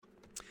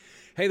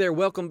Hey there,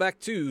 welcome back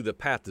to the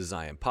Path to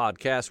Zion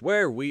podcast,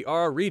 where we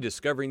are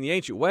rediscovering the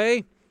ancient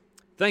way.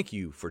 Thank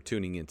you for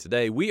tuning in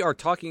today. We are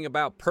talking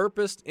about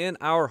purpose in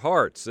our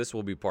hearts. This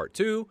will be part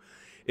 2.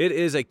 It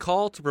is a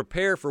call to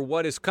prepare for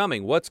what is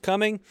coming. What's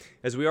coming,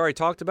 as we already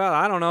talked about,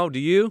 I don't know, do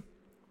you?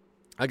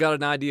 I got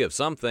an idea of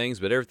some things,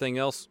 but everything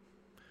else,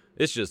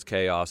 it's just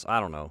chaos. I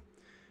don't know.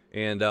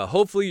 And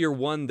hopefully you're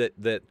one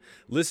that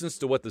listens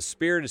to what the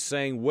Spirit is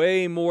saying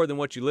way more than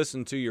what you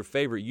listen to your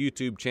favorite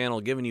YouTube channel,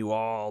 giving you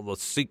all the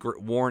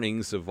secret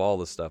warnings of all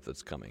the stuff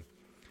that's coming.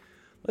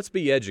 Let's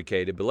be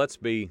educated, but let's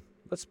be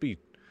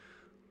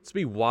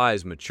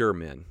wise, mature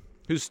men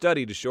who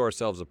study to show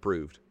ourselves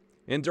approved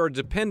and are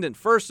dependent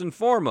first and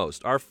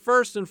foremost. Our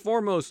first and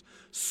foremost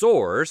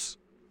source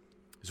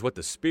is what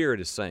the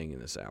Spirit is saying in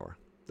this hour.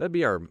 That'd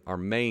be our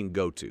main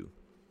go-to.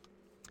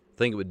 I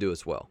think it would do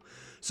us well.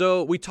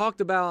 So we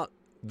talked about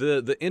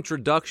the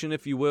introduction,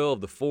 if you will, of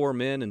the 4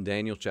 men in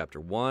Daniel chapter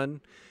 1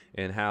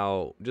 and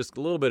how just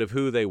a little bit of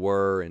who they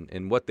were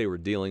and what they were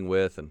dealing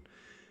with and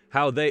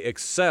how they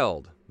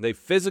excelled. They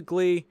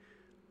physically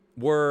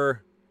they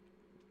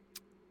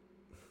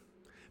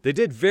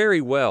did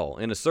very well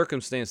in a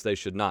circumstance they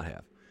should not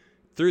have.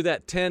 Through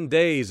that 10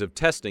 days of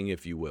testing,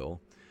 if you will,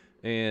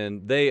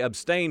 and they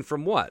abstained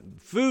from what?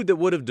 Food that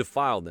would have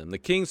defiled them. The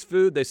king's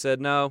food, they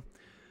said, no,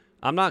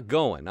 I'm not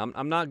going.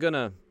 I'm not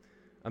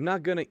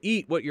going to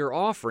eat what you're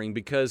offering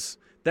because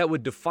that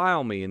would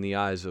defile me in the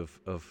eyes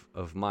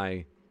of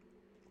my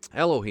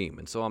Elohim,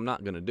 and so I'm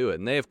not going to do it.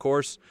 And they, of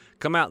course,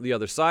 come out the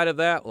other side of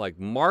that, like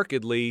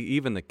markedly,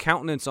 even the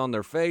countenance on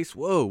their face,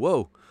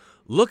 whoa,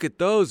 look at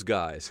those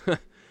guys.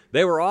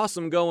 They were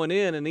awesome going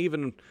in, and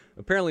even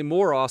apparently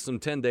more awesome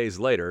 10 days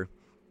later.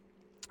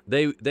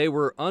 They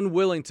were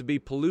unwilling to be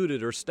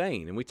polluted or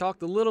stained. And we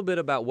talked a little bit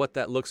about what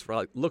that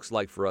looks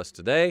like for us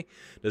today.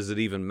 Does it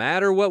even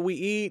matter what we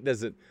eat?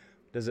 Does it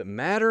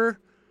matter?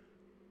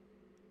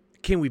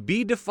 Can we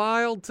be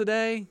defiled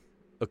today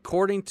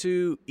according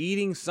to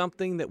eating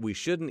something that we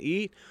shouldn't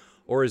eat?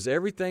 Or is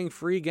everything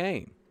free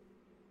game?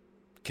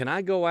 Can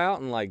I go out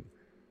and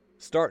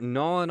start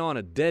gnawing on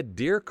a dead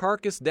deer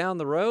carcass down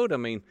the road? I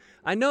mean,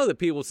 I know that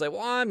people say,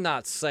 well, I'm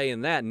not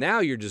saying that. Now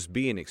you're just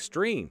being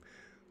extreme.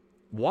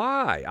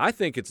 Why? I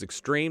think it's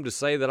extreme to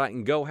say that I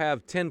can go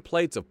have 10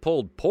 plates of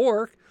pulled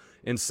pork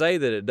and say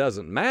that it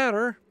doesn't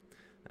matter.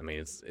 I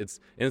mean,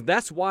 and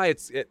that's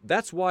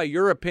why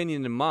your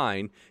opinion and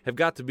mine have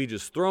got to be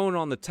just thrown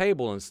on the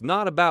table, and it's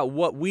not about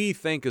what we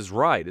think is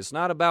right. It's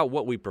not about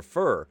what we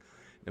prefer.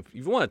 If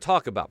you want to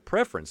talk about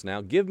preference now,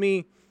 give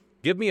me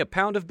a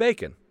pound of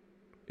bacon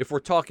if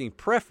we're talking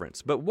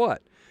preference. But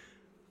what?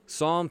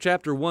 Psalm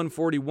chapter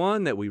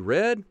 141 that we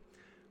read,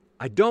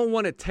 I don't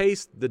want to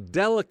taste the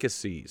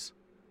delicacies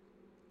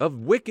of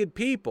wicked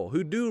people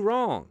who do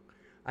wrong.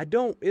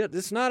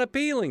 It's not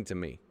appealing to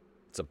me.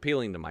 It's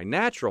appealing to my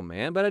natural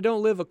man, but I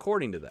don't live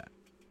according to that.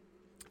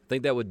 I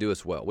think that would do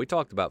us well. We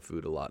talked about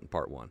food a lot in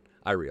part 1,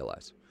 I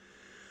realize.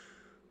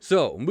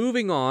 So,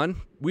 moving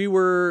on, we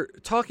were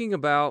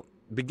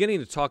beginning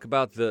to talk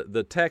about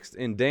the text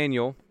in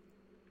Daniel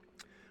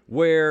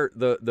where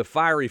the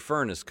fiery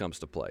furnace comes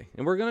to play.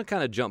 And we're going to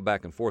kind of jump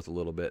back and forth a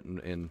little bit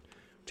in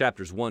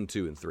chapters 1,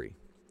 2, and 3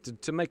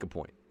 to make a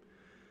point.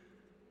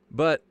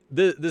 But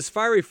this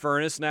fiery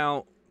furnace,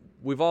 now,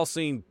 we've all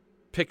seen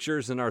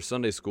pictures in our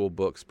Sunday school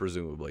books,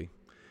 presumably.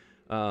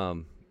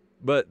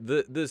 But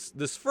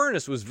this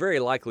furnace was very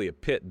likely a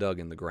pit dug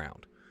in the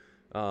ground.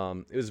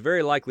 It was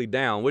very likely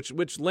down,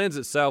 which lends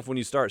itself, when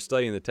you start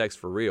studying the text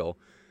for real,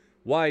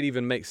 why it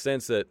even makes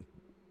sense that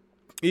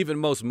even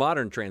most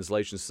modern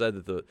translations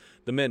said that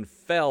the men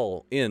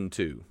fell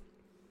into.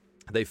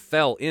 They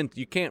fell into.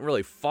 You can't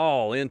really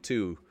fall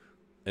into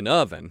an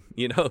oven,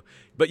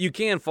 but you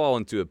can fall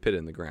into a pit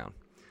in the ground.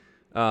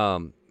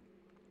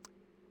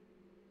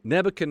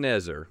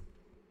 Nebuchadnezzar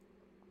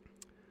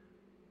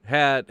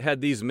had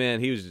these men.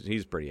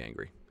 He's pretty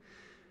angry,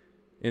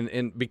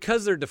 and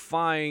because they're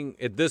defying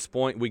at this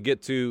point, we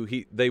get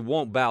to they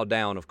won't bow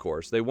down. Of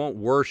course, they won't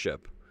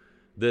worship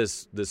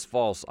this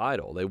false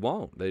idol. They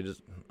won't.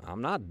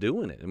 I'm not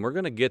doing it, and we're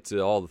going to get to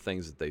all the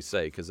things that they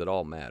say because it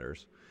all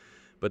matters.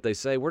 But they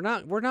say we're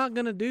not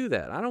going to do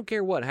that. I don't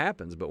care what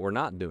happens, but we're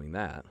not doing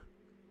that.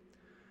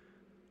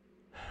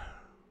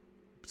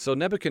 So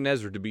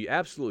Nebuchadnezzar, to be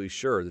absolutely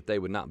sure that they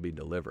would not be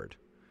delivered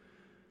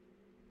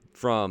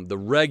from the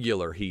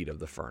regular heat of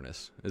the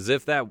furnace, as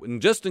if that,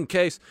 just in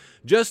case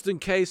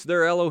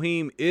their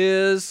Elohim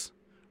is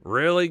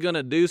really going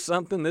to do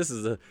something. This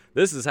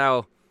is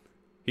how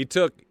he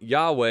took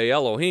Yahweh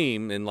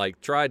Elohim and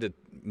tried to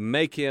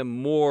make him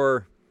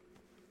more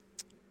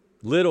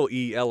little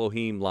e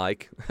Elohim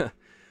like.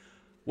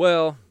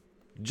 Well,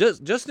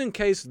 just in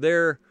case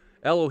their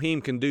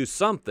Elohim can do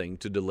something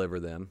to deliver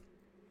them,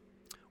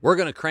 we're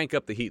going to crank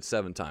up the heat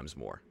 7 times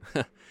more.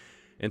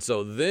 And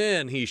so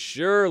then he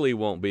surely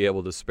won't be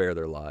able to spare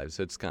their lives.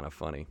 It's kind of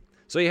funny.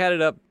 So he had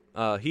it up,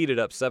 heated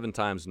up 7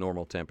 times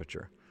normal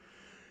temperature.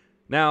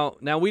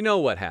 Now we know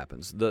what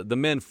happens. The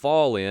men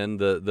fall in.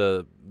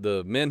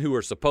 The men who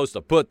were supposed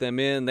to put them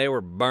in, they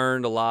were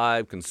burned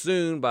alive,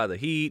 consumed by the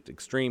heat,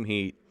 extreme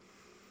heat.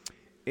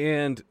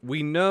 And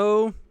we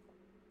know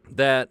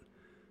that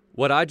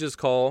what I just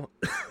call,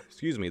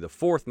 the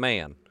fourth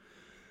man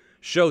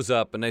shows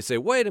up, and they say,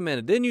 "Wait a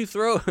minute, didn't you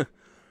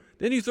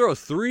throw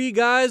 3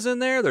 guys in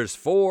there? There's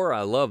 4."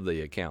 I love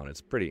the account. It's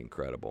pretty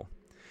incredible.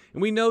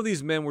 And we know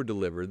these men were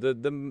delivered.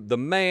 The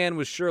man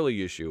was surely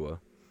Yeshua,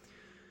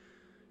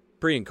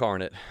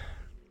 pre-incarnate.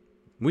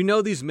 We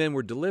know these men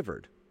were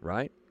delivered,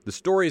 right? The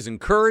story is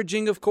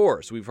encouraging, of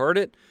course. We've heard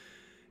it.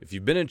 If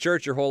you've been in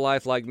church your whole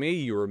life like me,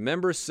 you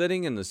remember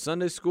sitting in the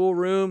Sunday school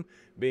room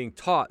being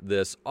taught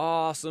this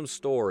awesome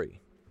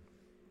story.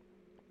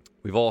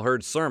 We've all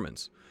heard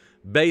sermons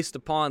based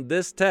upon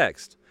this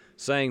text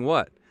saying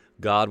what?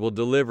 God will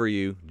deliver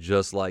you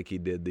just like he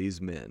did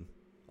these men.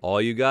 All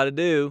you got to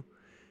do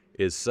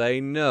is say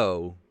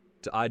no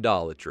to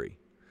idolatry.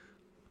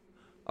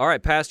 All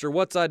right, Pastor,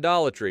 what's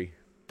idolatry?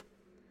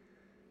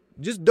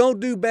 Just don't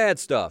do bad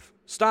stuff.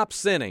 Stop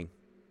sinning.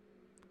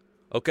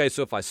 Okay,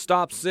 so if I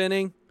stop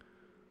sinning,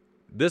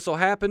 this will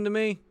happen to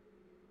me?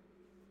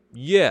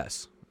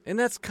 Yes. And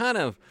that's kind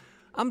of,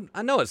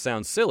 I know it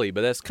sounds silly,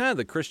 but that's kind of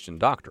the Christian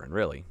doctrine,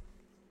 really.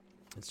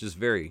 It's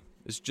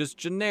just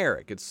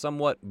generic. It's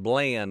somewhat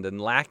bland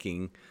and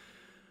lacking.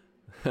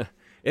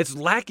 It's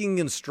lacking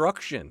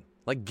instruction.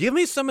 Like, give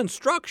me some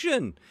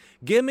instruction.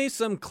 Give me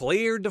some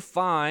clear,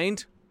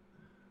 defined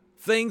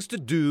things to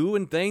do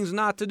and things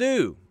not to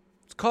do.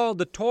 It's called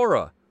the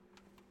Torah.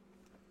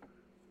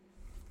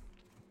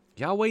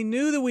 Yahweh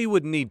knew that we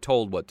would need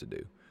told what to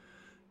do.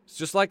 It's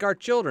just like our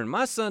children.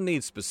 My son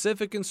needs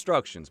specific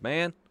instructions,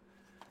 man.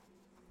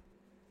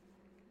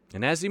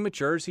 And as he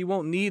matures, he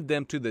won't need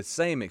them to the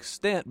same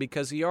extent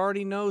because he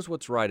already knows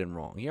what's right and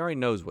wrong. He already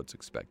knows what's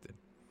expected.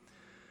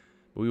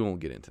 But we won't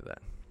get into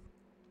that.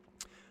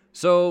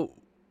 So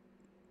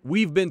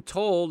we've been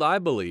told, I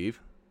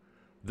believe,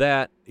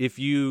 that if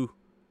you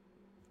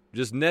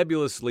just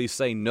nebulously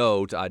say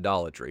no to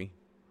idolatry,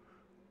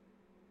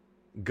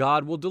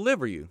 God will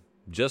deliver you,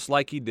 just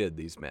like he did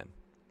these men.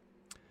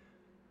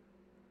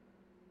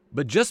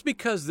 But just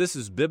because this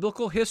is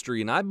biblical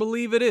history, and I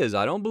believe it is,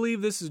 I don't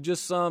believe this is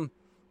just some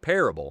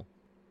parable.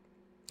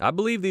 I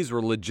believe these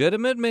were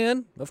legitimate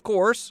men, of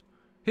course,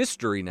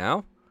 history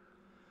now.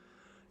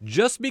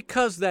 Just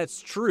because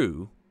that's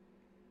true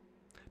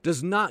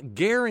does not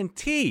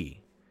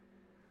guarantee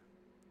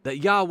that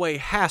Yahweh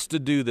has to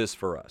do this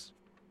for us.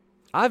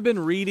 I've been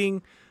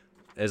reading,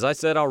 as I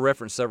said, I'll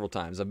reference several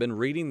times, I've been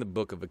reading the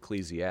book of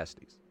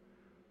Ecclesiastes.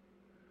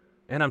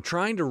 And I'm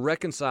trying to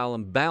reconcile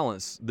and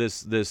balance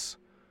this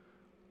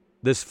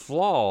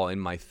flaw in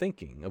my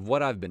thinking of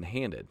what I've been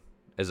handed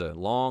as a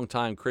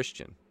longtime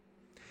Christian,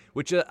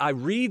 which I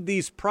read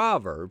these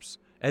proverbs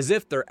as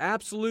if they're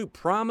absolute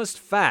promised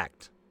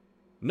fact.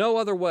 No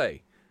other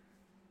way.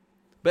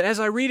 But as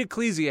I read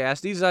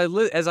Ecclesiastes,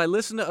 as I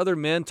listen to other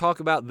men talk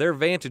about their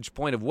vantage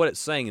point of what it's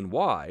saying and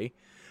why,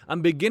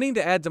 I'm beginning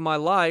to add to my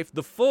life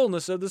the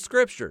fullness of the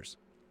Scriptures.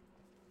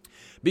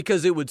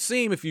 Because it would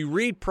seem if you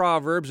read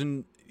Proverbs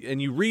and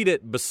you read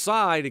it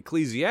beside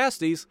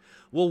Ecclesiastes,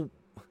 well,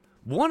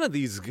 one of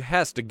these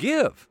has to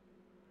give.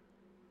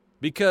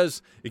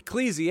 Because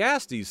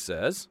Ecclesiastes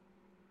says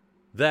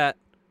that,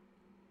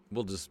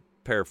 we'll just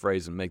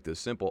paraphrase and make this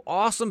simple,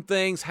 awesome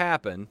things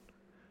happen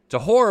to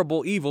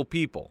horrible, evil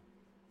people.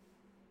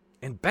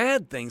 And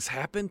bad things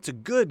happen to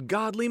good,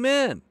 godly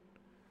men.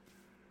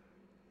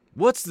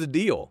 What's the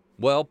deal?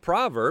 Well,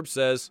 Proverbs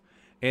says,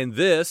 and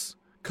this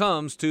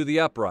comes to the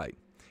upright.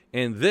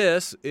 And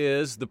this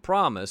is the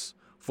promise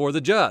for the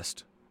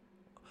just.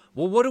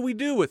 Well, what do we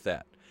do with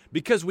that?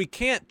 Because we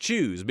can't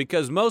choose.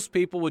 Because most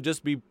people would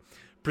just be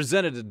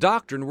presented a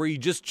doctrine where you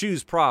just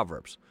choose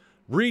Proverbs.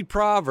 Read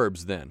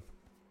Proverbs then.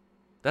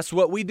 That's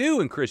what we do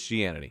in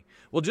Christianity.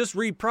 Well, just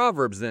read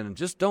Proverbs then and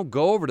just don't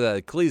go over to that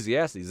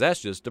Ecclesiastes.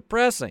 That's just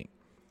depressing.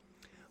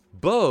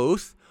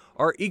 Both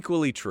are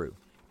equally true.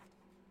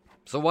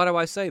 So why do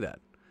I say that?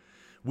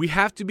 We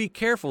have to be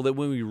careful that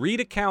when we read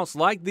accounts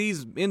like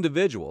these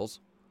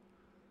individuals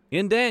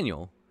in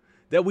Daniel,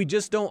 that we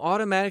just don't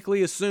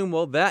automatically assume,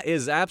 well, that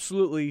is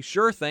absolutely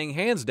sure thing,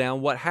 hands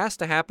down, what has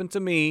to happen to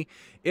me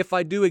if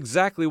I do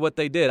exactly what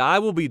they did. I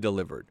will be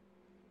delivered.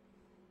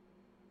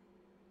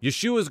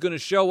 Yeshua is going to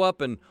show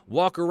up and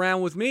walk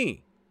around with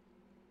me.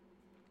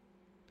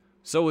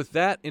 So with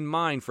that in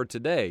mind for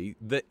today,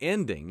 the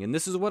ending, and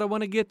this is what I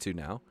want to get to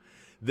now,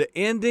 the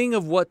ending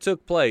of what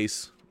took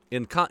place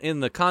in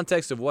the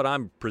context of what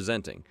I'm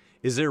presenting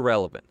is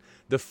irrelevant.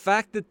 The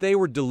fact that they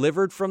were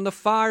delivered from the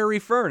fiery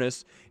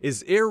furnace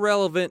is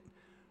irrelevant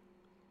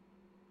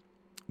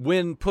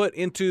when put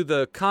into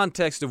the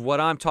context of what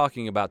I'm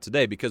talking about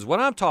today, because what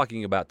I'm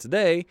talking about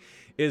today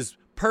is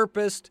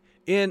purposed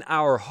in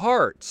our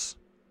hearts,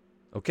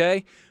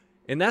 okay?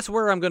 And that's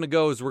where I'm going to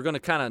go, is we're going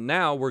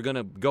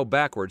to go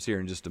backwards here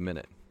in just a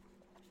minute.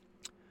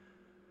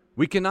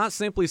 We cannot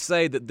simply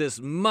say that this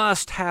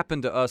must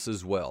happen to us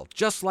as well.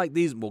 Just like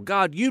these, well,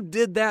 God, you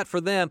did that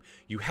for them.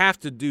 You have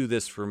to do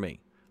this for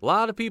me. A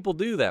lot of people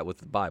do that with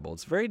the Bible.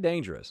 It's very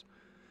dangerous.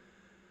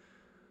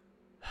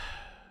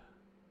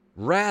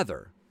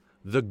 Rather,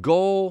 the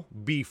goal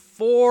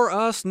before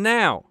us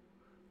now,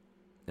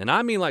 and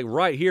I mean like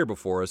right here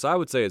before us, I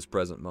would say it's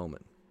present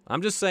moment.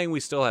 I'm just saying we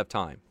still have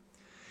time,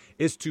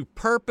 is to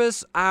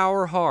purpose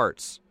our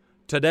hearts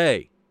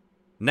today,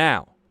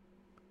 now.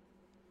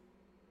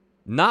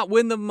 Not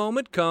when the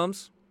moment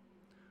comes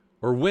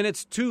or when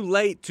it's too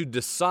late to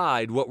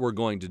decide what we're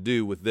going to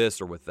do with this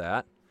or with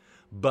that,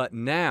 but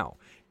now.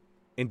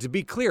 And to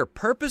be clear,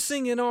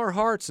 purposing in our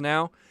hearts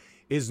now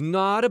is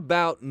not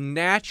about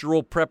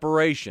natural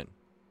preparation.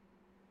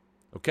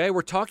 Okay,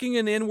 we're talking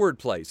an inward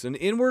place, an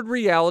inward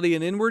reality,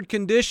 an inward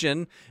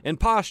condition and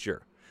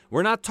posture.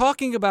 We're not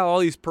talking about all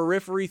these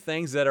periphery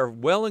things that are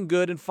well and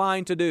good and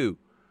fine to do.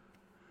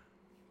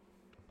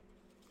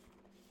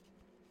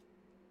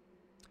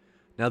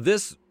 Now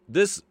this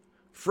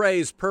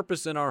phrase,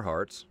 purpose in our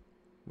hearts,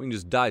 we can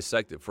just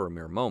dissect it for a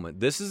mere moment.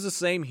 This is the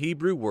same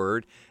Hebrew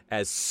word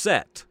as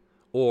set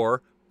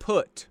or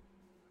put.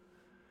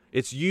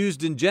 It's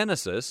used in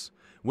Genesis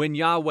when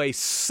Yahweh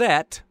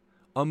set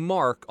a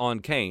mark on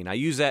Cain. I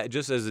use that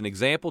just as an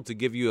example to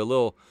give you a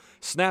little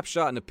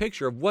snapshot and a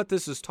picture of what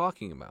this is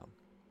talking about.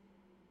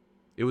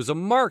 It was a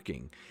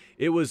marking.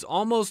 It was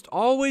almost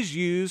always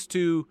used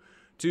to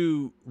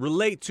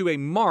relate to a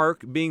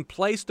mark being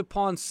placed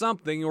upon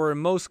something, or in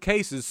most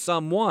cases,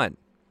 someone.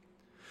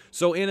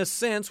 So in a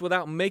sense,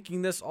 without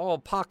making this all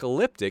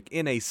apocalyptic,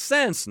 in a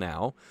sense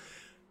now,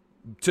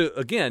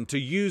 to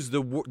use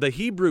the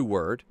Hebrew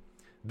word,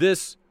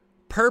 this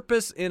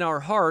purpose in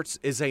our hearts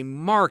is a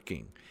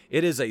marking.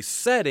 It is a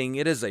setting.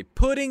 It is a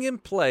putting in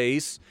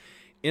place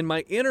in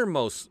my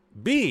innermost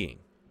being.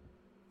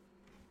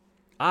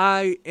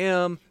 I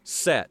am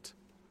set.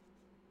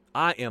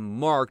 I am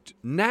marked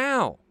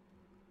now.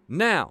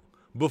 Now,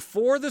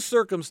 before the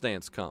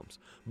circumstance comes,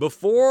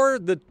 before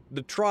the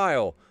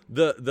trial,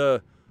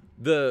 the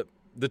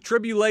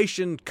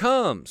tribulation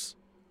comes,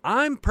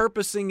 I'm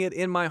purposing it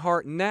in my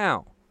heart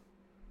now.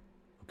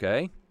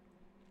 Okay?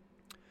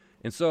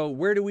 And so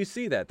where do we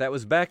see that? That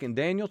was back in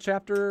Daniel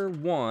chapter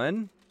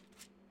 1,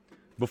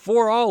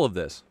 before all of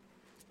this.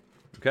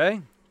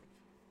 Okay?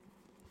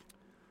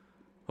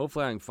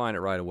 Hopefully I can find it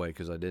right away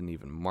because I didn't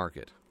even mark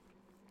it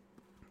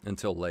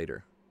until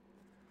later.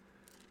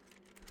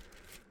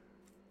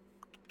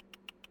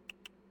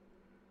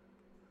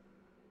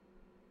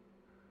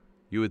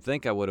 You would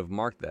think I would have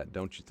marked that,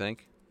 don't you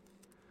think?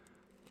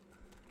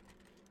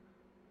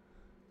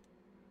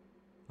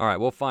 All right,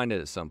 we'll find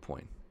it at some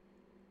point.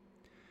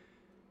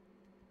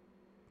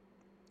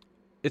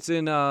 It's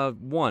in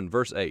 1,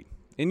 verse 8.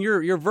 And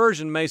your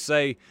version may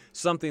say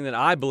something that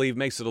I believe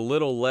makes it a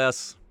little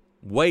less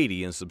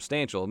weighty and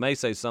substantial. It may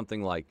say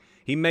something like,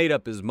 he made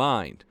up his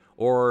mind,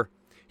 or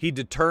he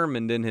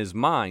determined in his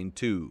mind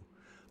to.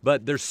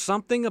 But there's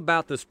something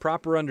about this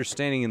proper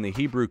understanding in the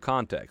Hebrew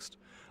context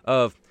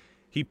of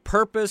he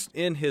purposed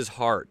in his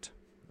heart,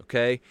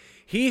 okay?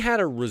 He had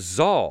a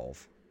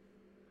resolve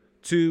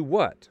to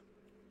what?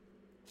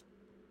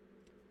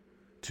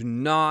 To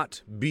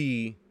not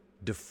be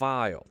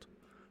defiled.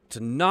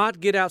 To not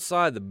get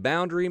outside the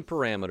boundary and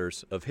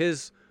parameters of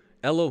his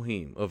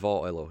Elohim, of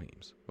all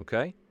Elohims,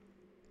 okay?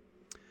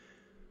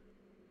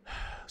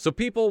 So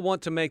people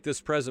want to make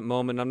this present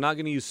moment. I'm not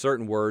going to use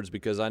certain words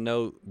because I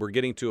know we're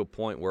getting to a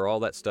point where all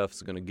that stuff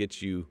is going to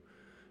get you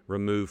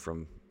removed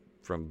from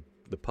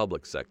the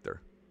public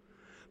sector.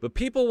 But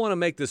people want to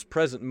make this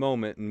present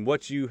moment and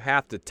what you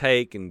have to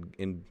take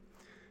and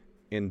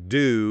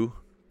do.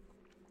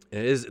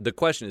 The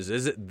question is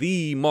it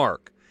the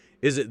mark?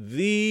 Is it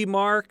the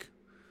mark?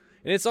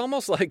 And it's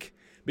almost like,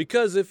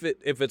 because if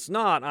it's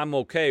not, I'm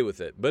okay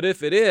with it. But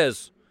if it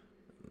is,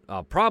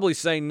 I'll probably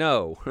say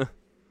no.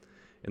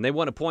 And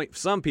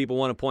some people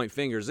want to point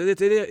fingers.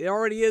 It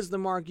already is the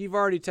mark. You've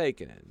already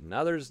taken it. And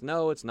others,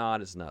 no, it's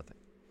not. It's nothing.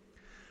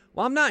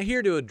 Well, I'm not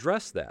here to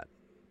address that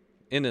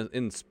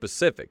in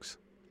specifics.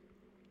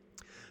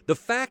 The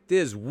fact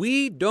is,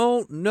 we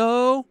don't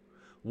know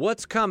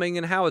what's coming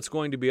and how it's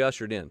going to be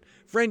ushered in.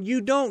 Friend,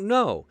 you don't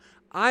know.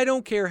 I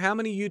don't care how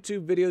many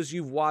YouTube videos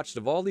you've watched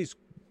of all these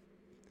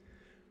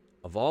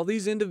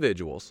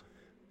individuals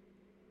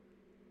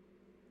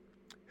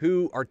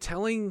who are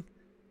telling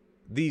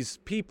these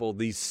people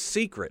these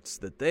secrets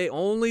that they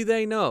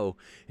know,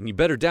 and you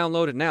better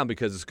download it now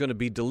because it's going to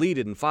be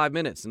deleted in 5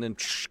 minutes and then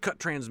cut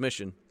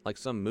transmission like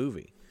some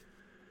movie.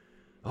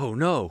 Oh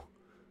no.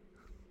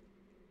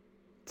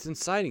 It's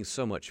inciting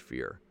so much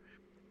fear.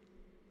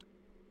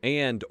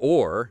 And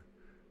or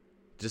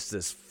just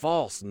this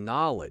false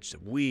knowledge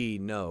that we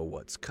know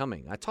what's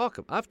coming.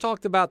 I've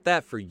talked about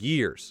that for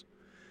years.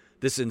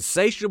 This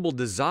insatiable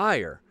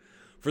desire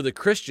for the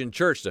Christian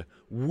church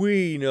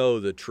we know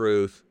the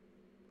truth.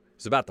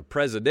 It's about the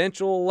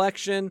presidential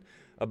election,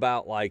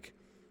 about like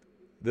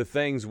the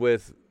things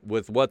with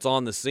what's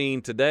on the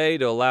scene today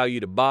to allow you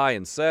to buy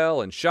and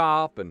sell and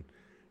shop and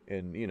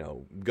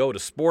go to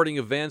sporting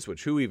events,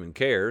 which who even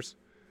cares?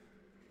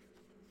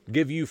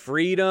 Give you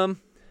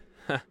freedom.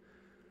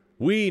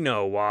 We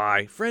know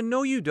why. Friend,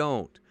 no you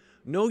don't.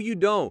 No, you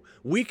don't.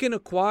 We can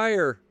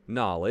acquire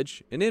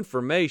knowledge and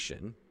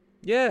information,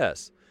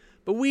 yes,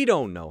 but we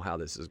don't know how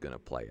this is going to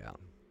play out.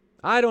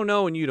 I don't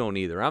know, and you don't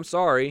either. I'm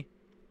sorry.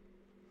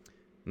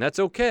 And that's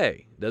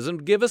okay.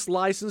 Doesn't give us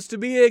license to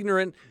be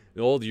ignorant.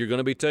 Oh, you're going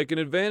to be taken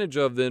advantage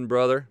of then,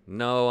 brother.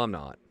 No, I'm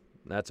not.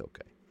 That's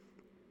okay.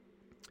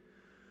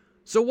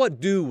 So what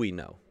do we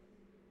know?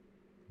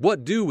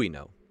 What do we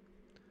know?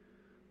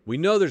 We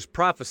know there's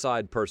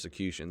prophesied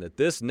persecution, that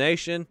this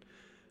nation,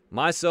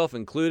 myself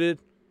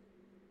included,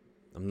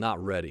 I'm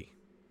not ready.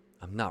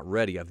 I'm not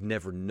ready. I've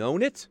never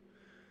known it.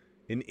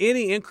 In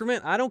any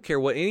increment, I don't care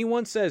what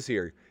anyone says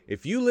here.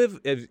 If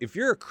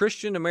you're a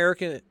Christian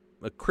American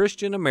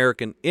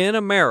in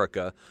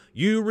America,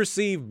 you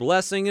receive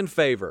blessing and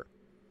favor.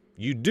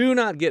 You do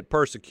not get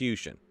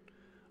persecution.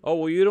 Oh,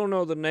 well, you don't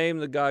know the name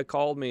the guy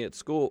called me at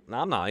school. No,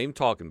 I'm not even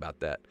talking about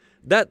that.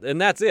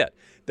 That's it.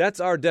 That's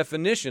our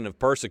definition of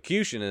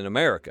persecution in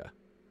America.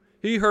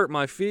 He hurt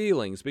my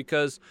feelings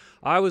because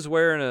I was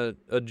wearing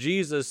a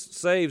Jesus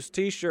Saves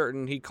t-shirt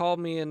and he called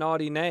me a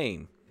naughty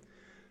name.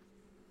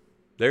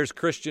 There's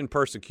Christian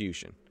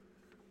persecution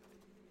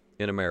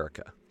in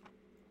America.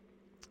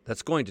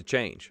 That's going to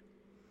change.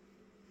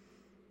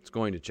 It's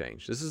going to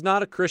change. This is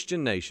not a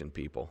Christian nation,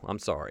 people. I'm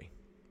sorry.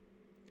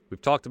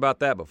 We've talked about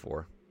that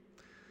before.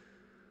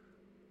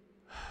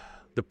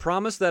 The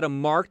promise that a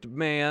marked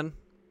man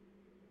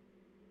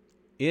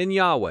in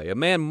Yahweh, a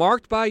man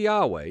marked by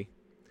Yahweh,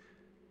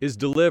 is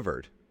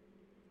delivered.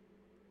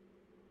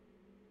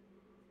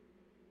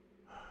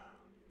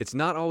 It's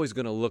not always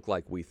going to look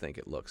like we think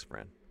it looks,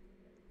 friend.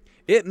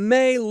 It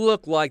may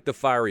look like the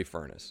fiery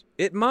furnace.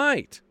 It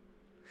might.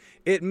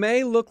 It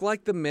may look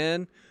like the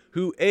men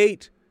who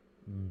ate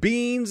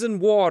beans and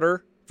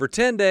water for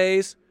 10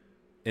 days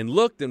and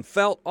looked and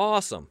felt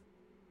awesome.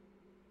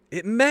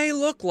 It may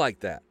look like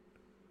that.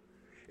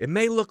 It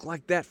may look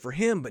like that for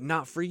him, but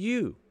not for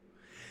you.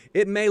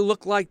 It may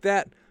look like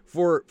that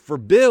for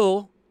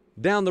Bill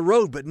down the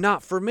road, but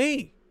not for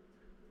me.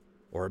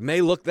 Or it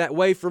may look that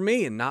way for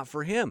me and not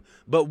for him.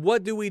 But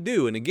what do we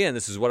do? And again,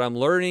 this is what I'm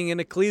learning in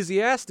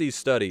Ecclesiastes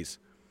studies.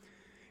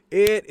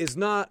 It is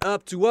not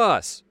up to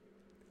us.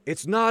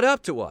 It's not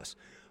up to us.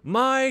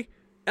 My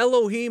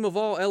Elohim of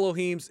all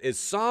Elohims is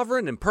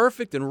sovereign and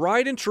perfect and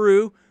right and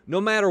true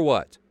no matter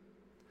what.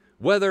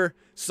 Whether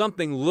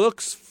something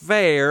looks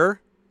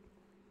fair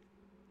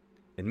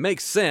and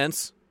makes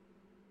sense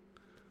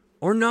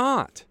or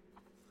not.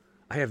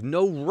 I have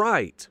no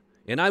right,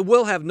 and I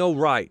will have no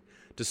right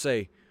to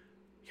say,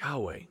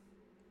 Yahweh,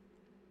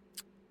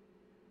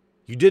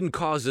 you didn't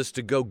cause this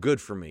to go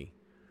good for me.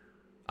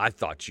 I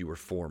thought you were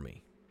for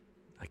me.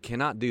 I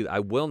cannot do that. I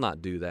will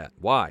not do that.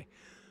 Why?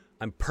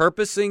 I'm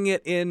purposing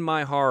it in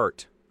my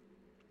heart.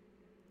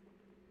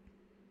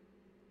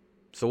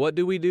 So what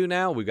do we do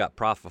now? We've got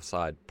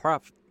prophesied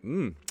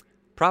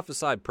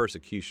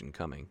persecution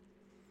coming.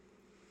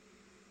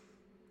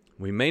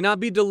 We may not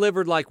be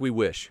delivered like we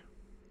wish.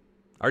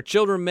 Our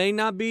children may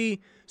not be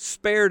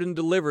spared and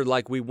delivered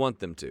like we want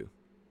them to.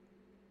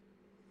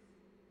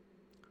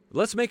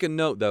 Let's make a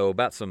note, though,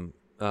 about some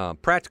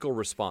practical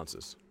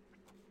responses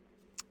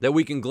that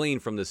we can glean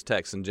from this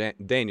text in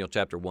Daniel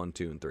chapter 1,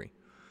 2, and 3.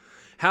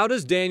 How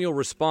does Daniel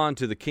respond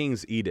to the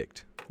king's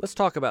edict? Let's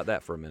talk about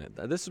that for a minute.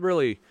 This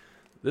really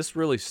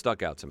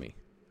stuck out to me.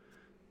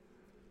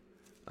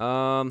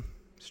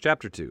 It's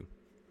chapter 2.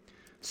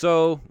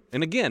 So,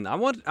 and again, I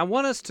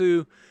want us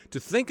to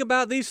think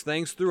about these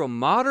things through a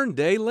modern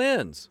day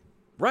lens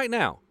right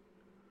now.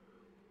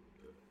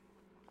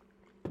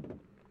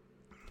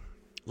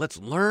 Let's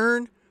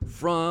learn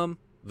from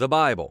the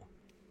Bible.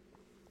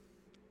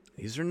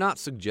 These are not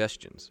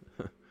suggestions.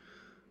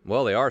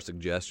 Well, they are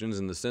suggestions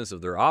in the sense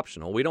of they're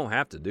optional. We don't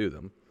have to do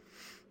them.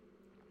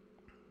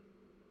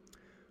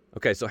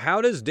 Okay, so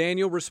how does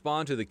Daniel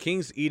respond to the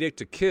king's edict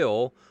to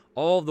kill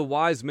all of the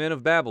wise men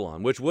of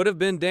Babylon, which would have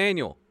been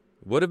Daniel,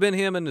 would have been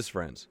him and his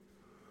friends?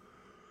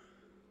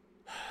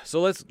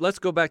 So let's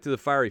go back to the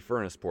fiery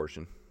furnace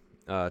portion,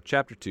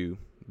 chapter 2,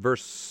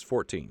 verse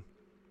 14.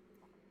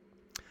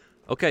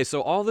 Okay,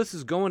 so all this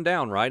is going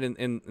down, right?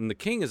 And the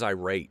king is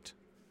irate.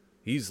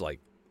 He's like,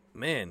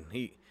 man,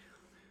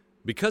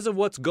 because of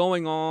what's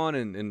going on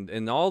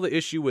and all the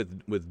issue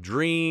with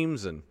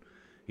dreams, and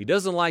he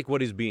doesn't like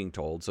what he's being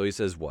told. So he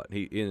says what?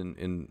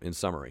 In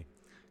summary,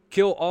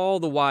 kill all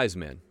the wise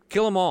men.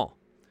 Kill them all.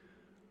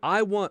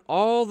 I want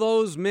all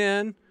those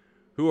men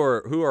who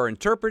are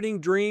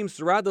interpreting dreams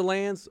throughout the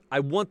lands, I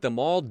want them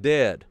all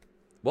dead.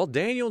 Well,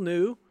 Daniel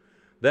knew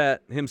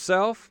that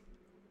himself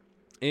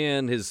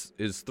and his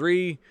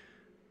three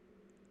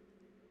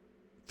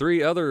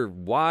other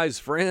wise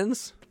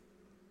friends,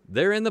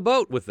 they're in the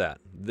boat with that.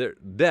 Their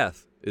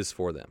death is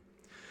for them.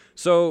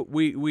 So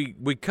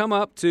we come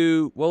up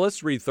to, well,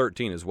 let's read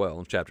 13 as well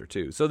in chapter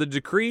 2. So the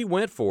decree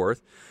went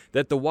forth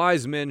that the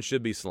wise men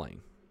should be slain.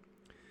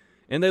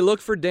 And they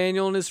looked for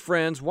Daniel and his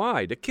friends.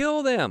 Why? To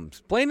kill them.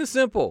 Plain and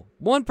simple.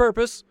 One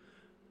purpose.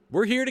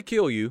 We're here to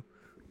kill you.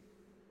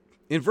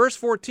 In verse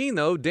 14,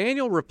 though,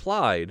 Daniel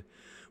replied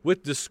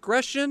with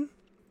discretion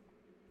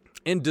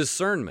and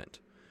discernment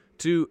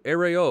to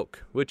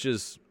Arioch, which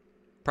is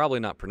probably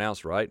not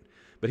pronounced right,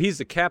 but he's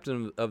the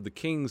captain of the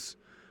king's,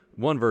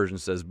 one version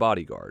says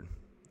bodyguard,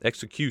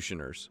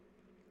 executioners.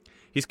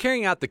 He's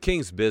carrying out the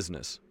king's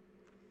business.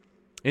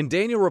 And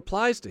Daniel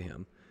replies to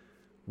him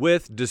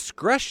with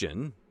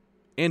discretion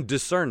and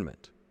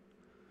discernment.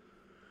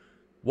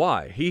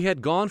 Why? He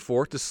had gone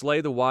forth to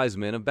slay the wise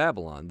men of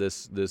Babylon,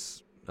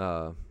 this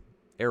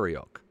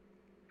Arioch.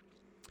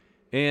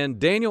 And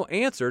Daniel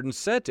answered and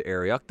said to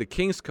Arioch, the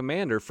king's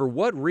commander, for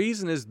what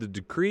reason is the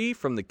decree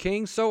from the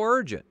king so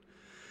urgent?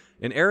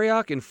 And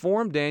Arioch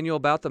informed Daniel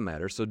about the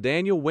matter. So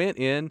Daniel went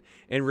in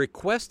and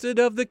requested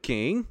of the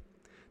king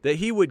that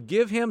he would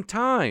give him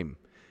time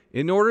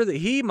in order that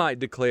he might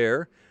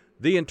declare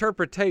the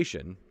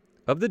interpretation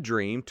of the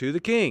dream to the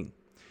king,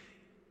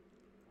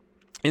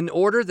 in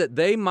order that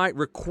they might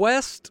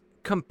request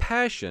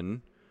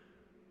compassion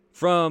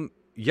from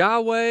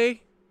Yahweh,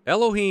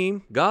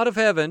 Elohim, God of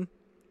heaven,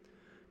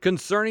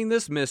 concerning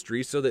this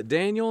mystery, so that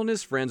Daniel and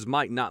his friends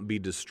might not be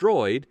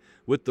destroyed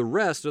with the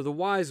rest of the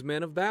wise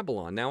men of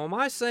Babylon. Now, am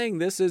I saying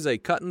this is a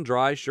cut and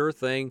dry, sure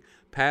thing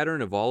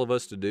pattern of all of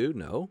us to do?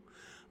 No.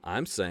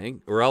 I'm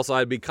saying, or else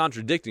I'd be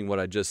contradicting what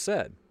I just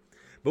said.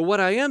 But what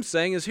I am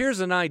saying is, here's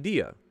an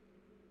idea.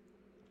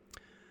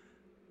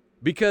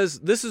 Because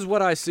this is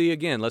what I see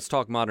again. Let's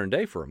talk modern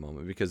day for a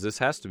moment, because this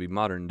has to be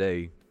modern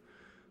day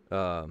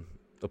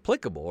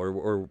applicable.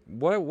 Or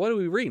what are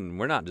we reading?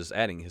 We're not just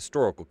adding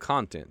historical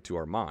content to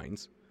our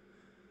minds.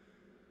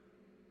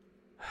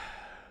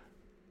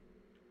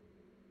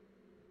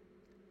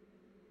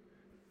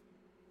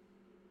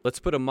 Let's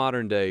put a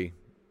modern day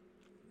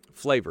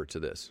flavor to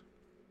this.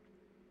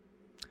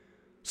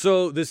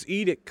 So this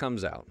edict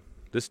comes out,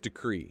 this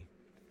decree,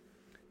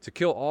 to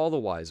kill all the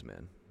wise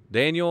men.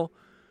 Daniel,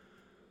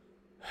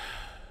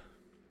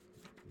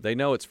 they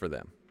know it's for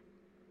them.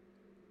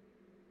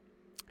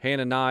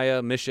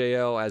 Hananiah,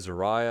 Mishael,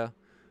 Azariah,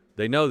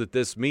 they know that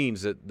this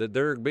means that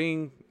they're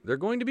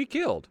going to be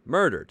killed,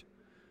 murdered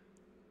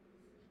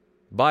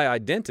by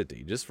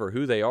identity, just for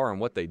who they are and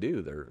what they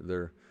do.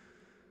 They're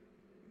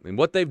and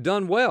what they've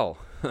done well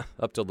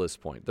up till this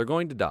point. They're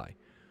going to die.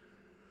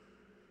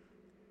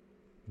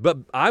 But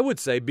I would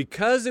say,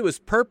 because it was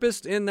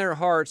purposed in their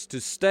hearts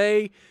to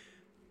stay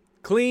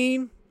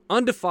clean,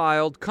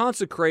 undefiled,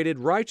 consecrated,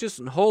 righteous,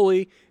 and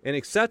holy, and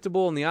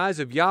acceptable in the eyes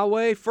of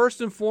Yahweh, first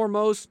and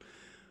foremost,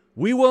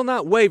 we will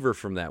not waver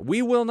from that.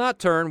 We will not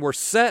turn. We're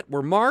set.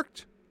 We're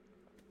marked.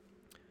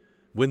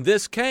 When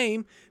this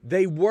came,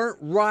 they weren't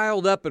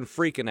riled up and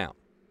freaking out.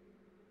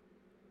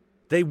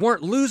 They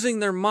weren't losing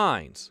their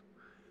minds.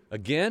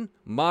 Again,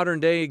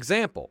 modern day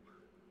example.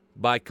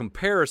 By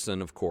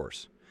comparison, of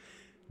course.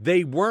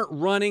 They weren't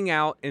running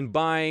out and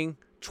buying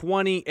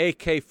 20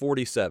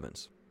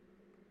 AK-47s.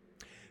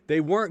 They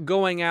weren't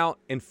going out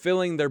and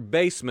filling their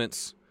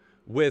basements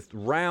with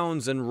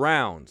rounds and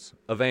rounds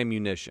of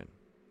ammunition.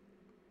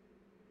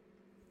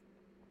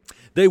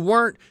 They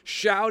weren't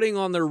shouting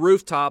on their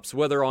rooftops,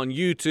 whether on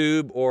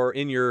YouTube or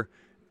in your,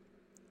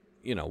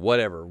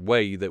 whatever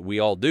way that we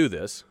all do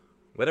this,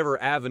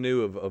 whatever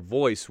avenue of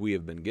voice we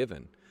have been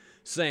given,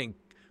 saying,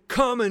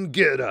 "Come and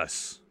get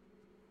us.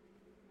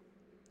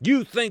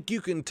 You think you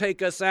can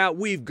take us out?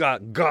 We've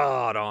got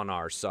God on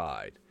our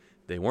side."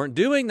 They weren't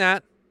doing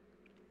that.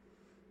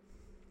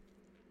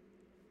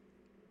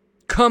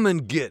 "Come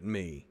and get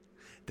me."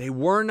 They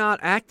were not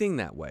acting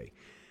that way.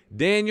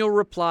 Daniel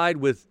replied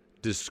with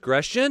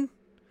discretion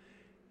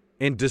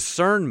and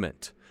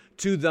discernment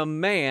to the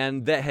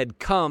man that had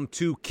come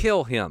to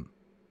kill him.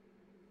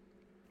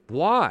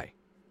 Why?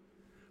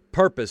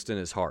 Purposed in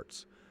his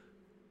hearts.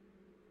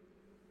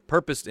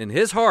 Purposed in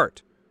his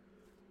heart.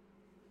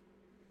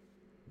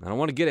 I don't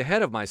want to get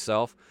ahead of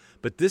myself,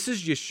 but this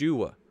is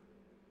Yeshua.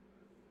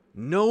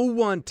 No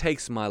one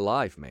takes my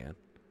life, man.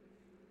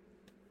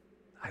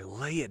 I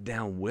lay it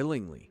down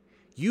willingly.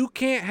 You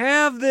can't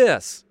have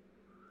this.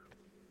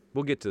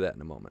 We'll get to that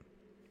in a moment.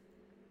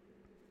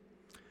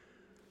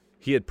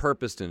 He had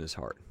purposed in his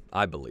heart,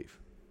 I believe.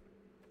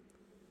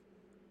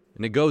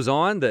 And it goes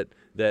on that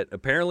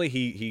apparently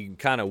he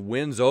kind of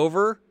wins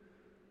over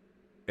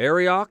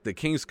Arioch, the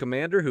king's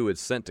commander who had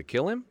sent to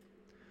kill him,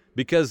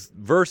 because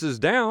verses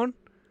down,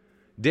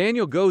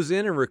 Daniel goes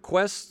in and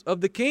requests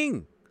of the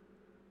king,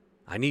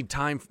 "I need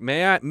time.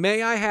 May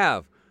I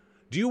have?"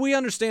 Do we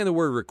understand the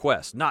word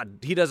request? Not,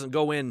 he doesn't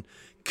go in,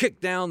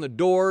 kick down the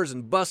doors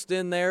and bust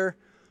in there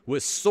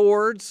with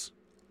swords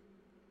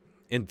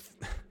and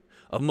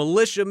a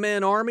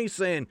militiamen army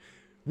saying,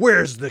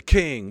 "Where's the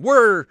king?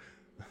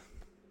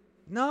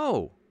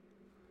 No.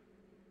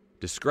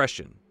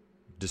 Discretion,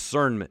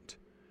 discernment,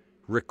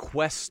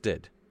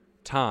 requested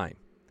time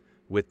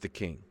with the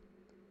king.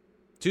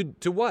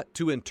 To what?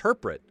 To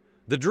interpret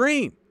the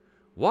dream.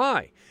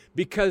 Why?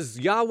 Because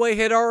Yahweh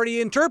had already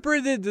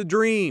interpreted the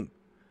dream.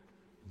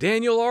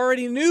 Daniel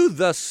already knew,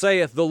 "Thus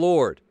saith the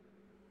Lord."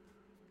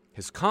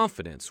 His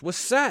confidence was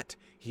set.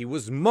 He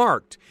was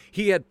marked.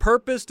 He had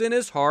purposed in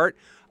his heart,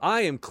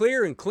 "I am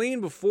clear and clean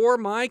before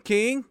my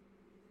king."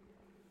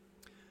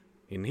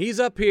 And he's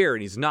up here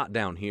and he's not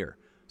down here.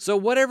 So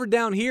whatever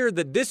down here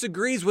that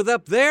disagrees with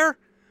up there,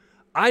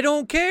 I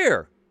don't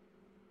care.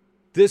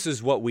 This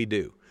is what we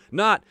do.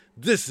 Not,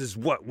 this is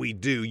what we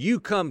do.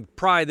 You come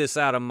pry this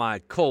out of my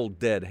cold,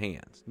 dead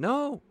hands.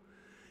 No,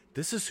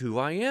 this is who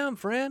I am,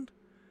 friend.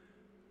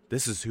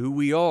 This is who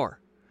we are.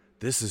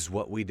 This is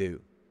what we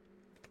do.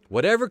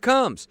 Whatever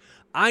comes,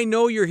 I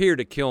know you're here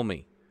to kill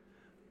me.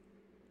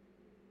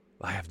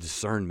 I have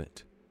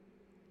discernment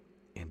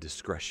and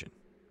discretion.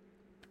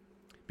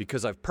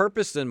 Because I've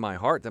purposed in my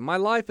heart that my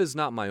life is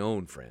not my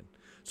own, friend.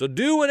 So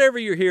do whatever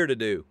you're here to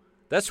do.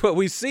 That's what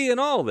we see in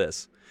all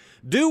this.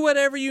 Do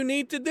whatever you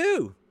need to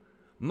do.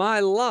 My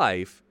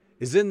life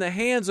is in the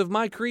hands of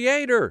my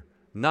Creator,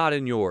 not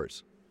in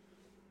yours.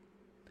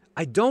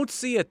 I don't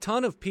see a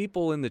ton of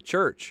people in the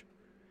church.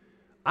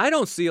 I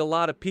don't see a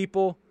lot of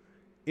people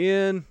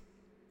in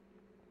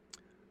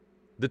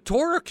the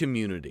Torah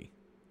community.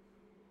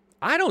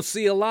 I don't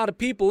see a lot of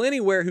people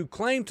anywhere who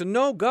claim to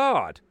know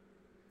God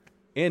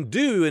and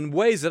do in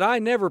ways that I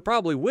never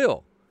probably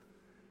will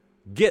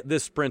get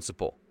this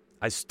principle.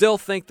 I still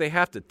think they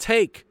have to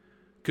take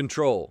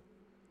control,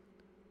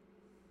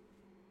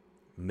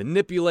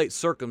 manipulate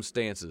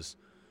circumstances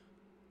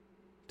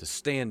to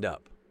stand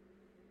up,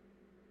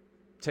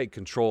 take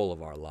control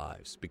of our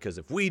lives. Because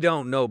if we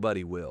don't,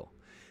 nobody will.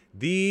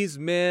 These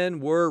men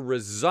were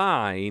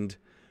resigned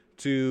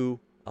to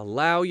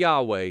allow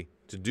Yahweh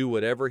to do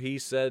whatever He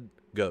said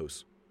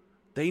goes.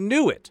 They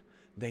knew it.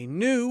 They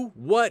knew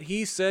what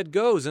He said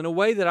goes in a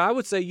way that I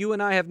would say you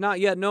and I have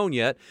not yet known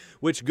yet,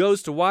 which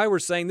goes to why we're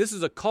saying this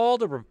is a call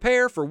to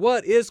prepare for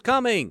what is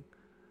coming.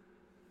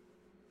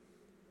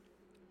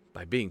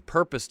 By being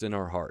purposed in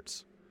our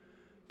hearts,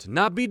 to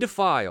not be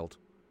defiled,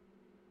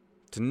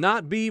 to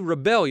not be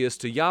rebellious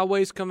to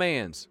Yahweh's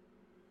commands,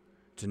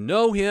 to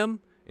know Him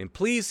and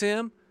please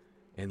Him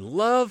and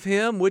love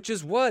Him, which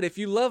is what? If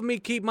you love me,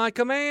 keep my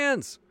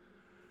commands.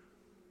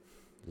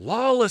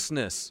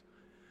 Lawlessness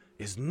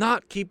is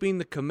not keeping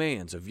the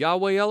commands of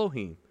Yahweh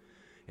Elohim.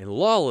 And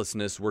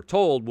lawlessness, we're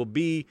told, will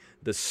be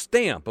the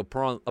stamp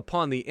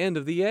upon the end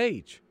of the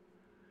age.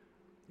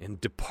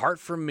 And depart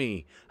from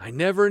me. I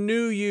never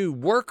knew you,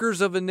 workers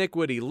of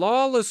iniquity,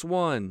 lawless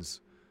ones.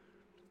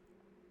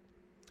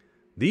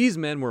 These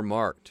men were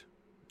marked.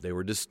 They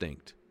were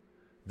distinct.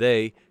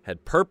 They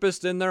had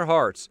purposed in their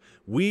hearts,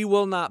 we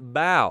will not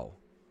bow.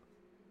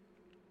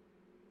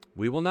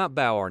 We will not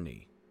bow our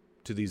knee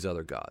to these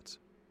other gods.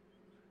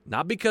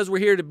 Not because we're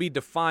here to be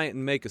defiant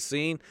and make a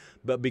scene,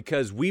 but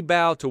because we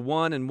bow to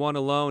one and one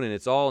alone, and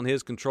it's all in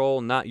His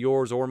control, not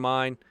yours or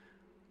mine.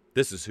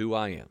 This is who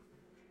I am.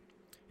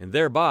 And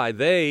thereby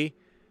they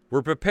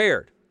were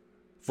prepared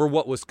for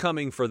what was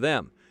coming for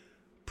them.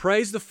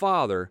 Praise the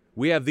Father,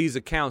 we have these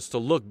accounts to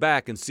look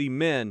back and see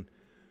men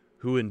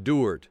who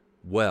endured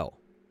well,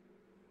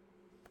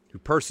 who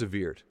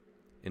persevered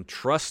and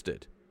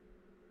trusted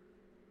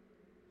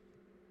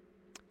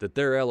that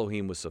their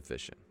Elohim was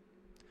sufficient.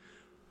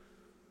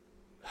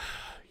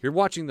 You're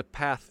watching the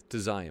Path to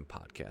Zion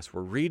podcast.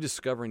 We're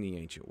rediscovering the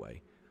ancient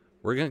way.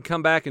 We're going to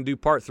come back and do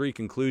part 3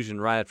 conclusion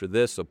right after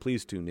this, so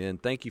please tune in.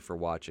 Thank you for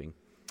watching.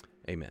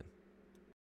 Amen.